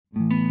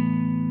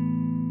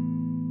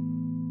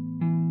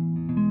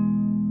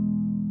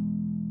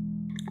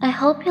I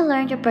hope you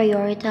learn to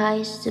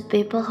prioritize the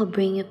people who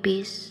bring you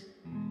peace,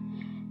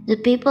 the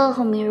people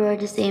who mirror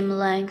the same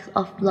length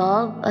of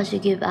love as you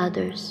give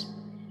others,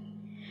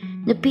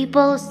 the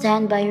people who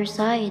stand by your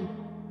side,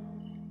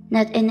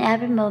 not in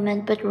every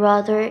moment but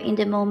rather in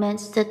the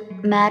moments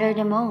that matter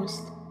the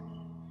most,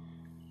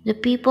 the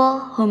people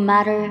who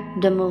matter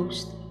the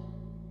most,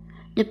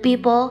 the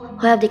people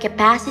who have the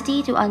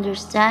capacity to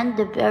understand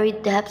the very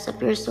depths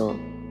of your soul.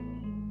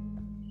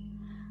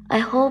 I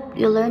hope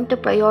you learn to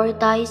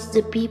prioritize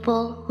the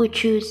people who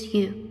choose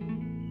you.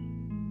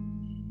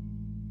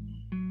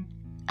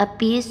 A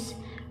piece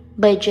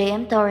by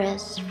JM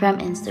Torres from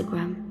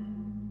Instagram.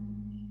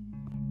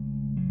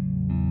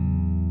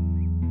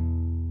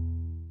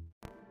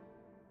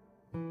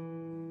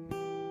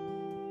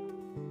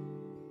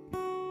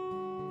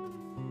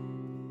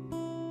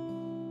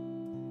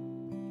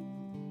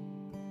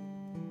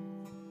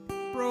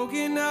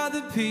 Broken all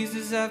the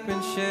pieces I've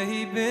been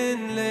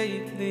shaping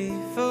lately.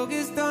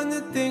 Focused on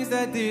the things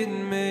that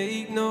didn't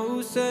make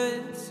no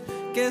sense.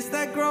 Guess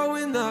that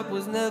growing up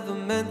was never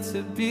meant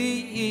to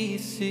be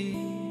easy.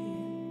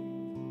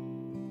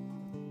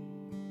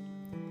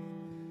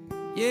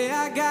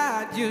 Yeah, I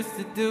got used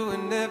to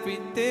doing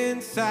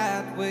everything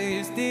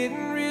sideways.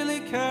 Didn't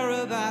really care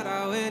about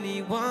how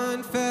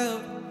anyone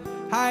felt.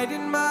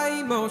 Hiding my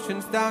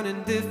emotions down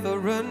in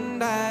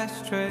different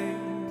ashtrays.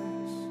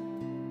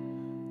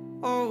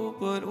 Oh,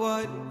 but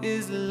what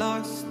is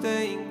lost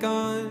ain't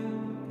gone.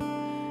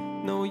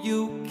 No,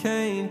 you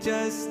can't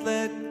just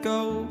let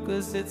go,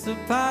 'cause it's a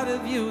part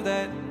of you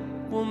that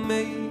will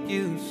make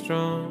you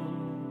strong.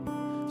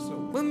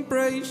 So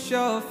embrace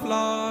your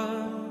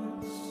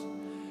flaws.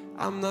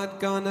 I'm not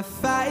gonna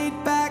fight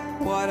back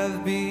what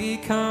I've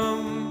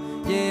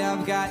become. Yeah,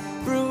 I've got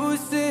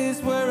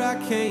bruises where I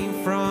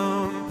came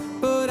from,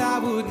 but I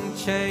wouldn't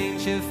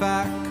change if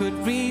I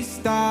could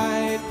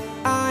restart.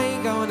 I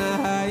ain't gonna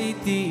hide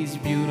these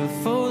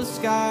beautiful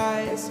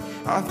skies.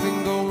 I've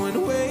been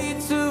going way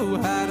too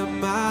hard on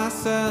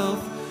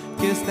myself.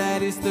 Guess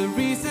that is the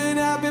reason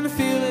I've been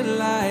feeling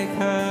like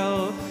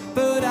hell.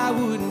 But I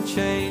wouldn't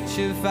change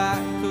if I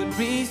could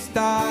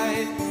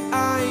restart.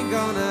 I ain't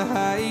gonna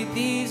hide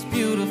these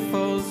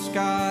beautiful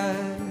skies.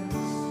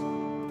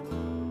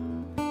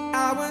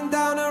 I went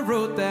down a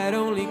road that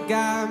only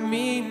got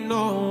me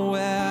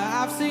nowhere.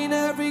 I've seen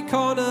every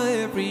corner,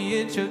 every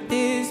inch of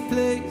this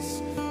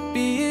place.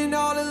 Being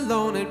all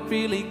alone, it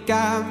really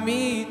got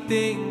me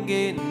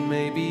thinking,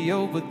 maybe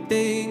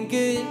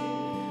overthinking,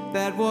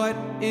 that what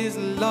is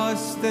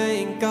lost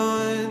ain't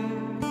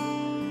gone.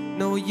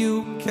 No,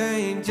 you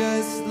can't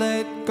just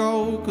let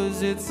go,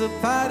 'cause it's a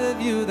part of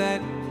you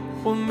that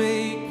will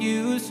make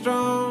you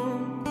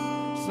strong.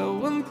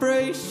 So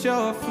embrace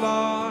your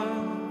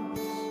flaws.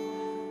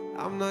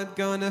 I'm not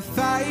gonna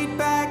fight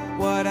back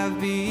what I've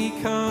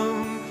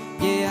become.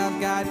 Yeah, I've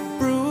got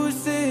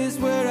bruises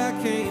where I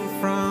came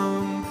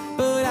from,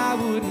 but I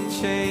wouldn't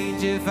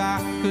change if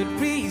I could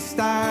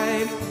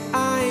restart.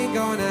 I ain't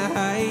gonna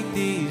hide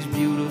these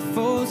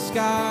beautiful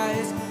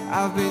skies.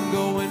 I've been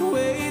going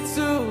way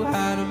too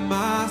hard on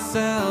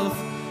myself.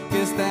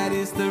 Guess that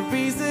is the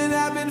reason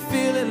I've been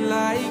feeling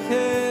like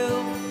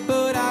hell.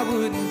 But I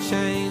wouldn't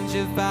change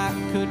if I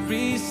could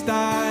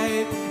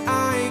restart.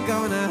 I ain't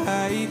gonna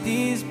hide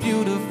these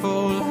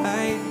beautiful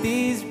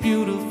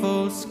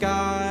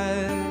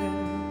skies.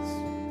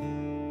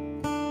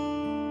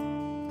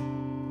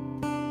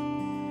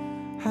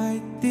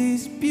 Hide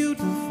these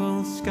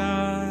beautiful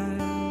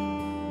skies.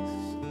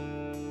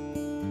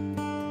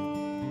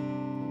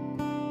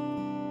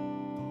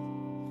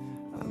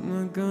 I'm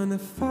not gonna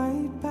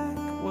fight back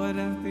what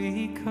I've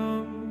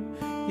become.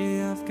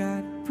 Yeah, I've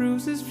got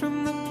bruises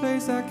from the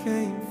place I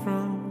came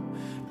from,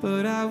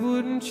 but I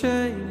wouldn't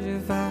change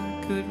if I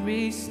could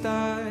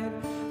restart.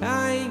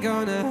 I ain't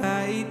gonna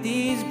hide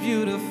these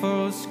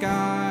beautiful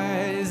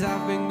skies.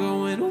 I've been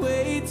going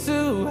way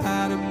too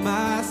hard on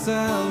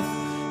myself.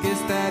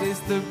 Guess that is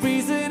the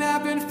reason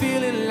I've been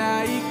feeling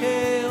like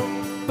hell.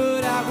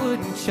 But I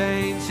wouldn't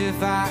change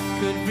if I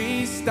could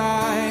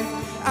restart.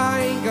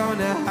 I ain't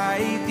gonna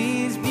hide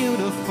these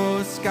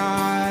beautiful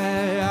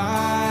skies.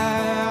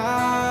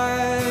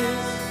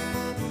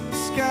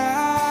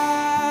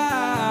 Skies.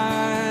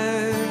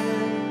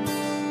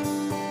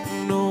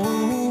 No,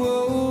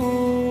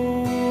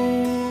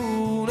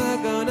 not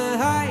gonna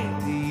hide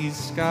these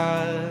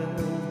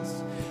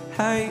skies.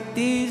 Hide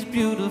these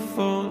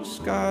beautiful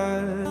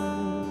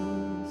skies.